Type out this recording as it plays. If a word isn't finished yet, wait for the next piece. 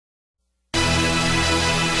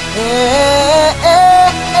Eh,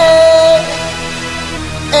 eh, eh.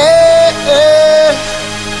 Eh, eh,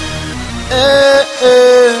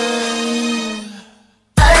 eh.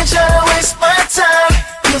 I ain't tryna waste my time,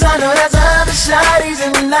 cause I know there's other shawties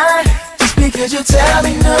in the line. Just because you tell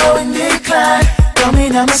me no and decline, don't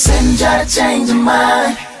mean I'ma send you to change your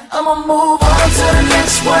mind. I'ma move on to the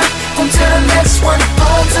next one, on to the next one,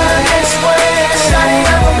 on to the next one. Shawty,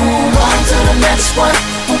 I'ma move on to the next one,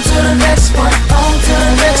 on to the next one, on to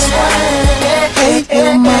the next one. Hey,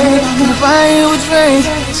 little mommy, wanna buy you a drink?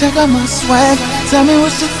 Check out my swag, tell me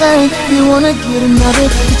what you think. You wanna get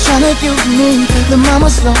another, you tryna get with me. The mama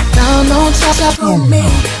slow down, don't chop with me.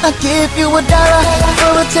 I'll give you $1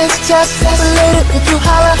 for a taste test, but later if you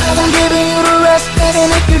holler, I'm giving you the rest.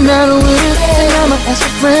 And if you're not with it, then I'ma ask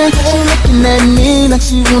your friend. She looking at me like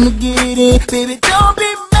she wanna get in. Baby, don't be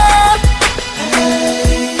mad.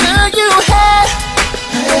 Girl, you had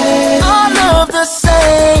all of the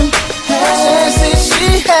same chances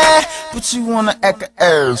she had, but you wanna act a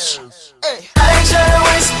ass. I ain't tryna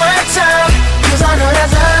waste my time, cause I know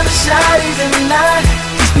there's other shawties in the line.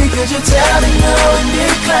 Just because you tell me no and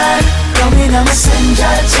decline, don't mean I'ma send you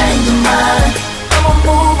to change your mind. I'ma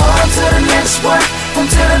move on to the next one, on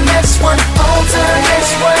to the next one, on to the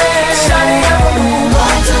next one. Shawty, I'ma move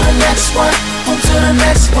on to the next one, on to the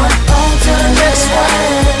next one, on to the next one.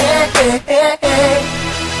 Hey, hey, hey, hey.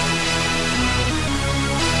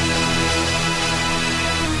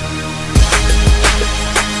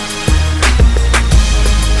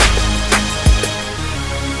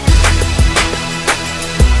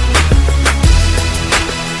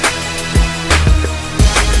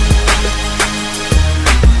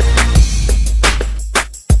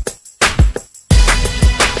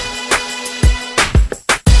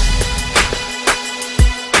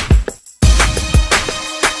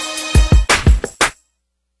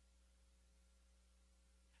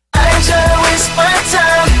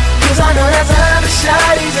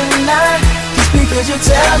 Cause you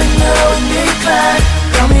tell me no and decline,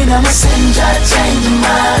 don't mean I'ma send you to change your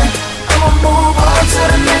mind. I'ma move on to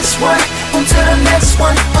the next one, on to the next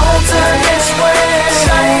one, on to the next one.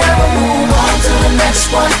 Shawty, I'ma move on to the next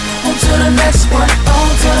one, on to the next one, on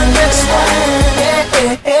to the next one. Hey,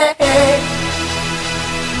 hey, hey, hey.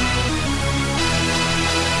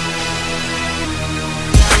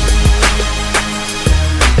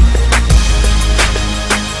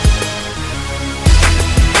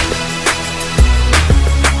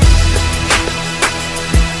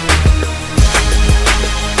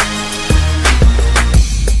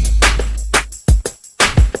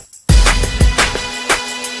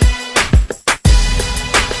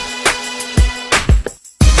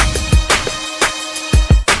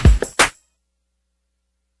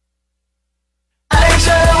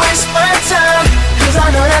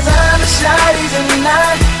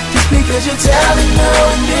 Just because you tell me no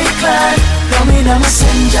and decline, don't mean I'ma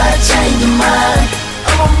send you to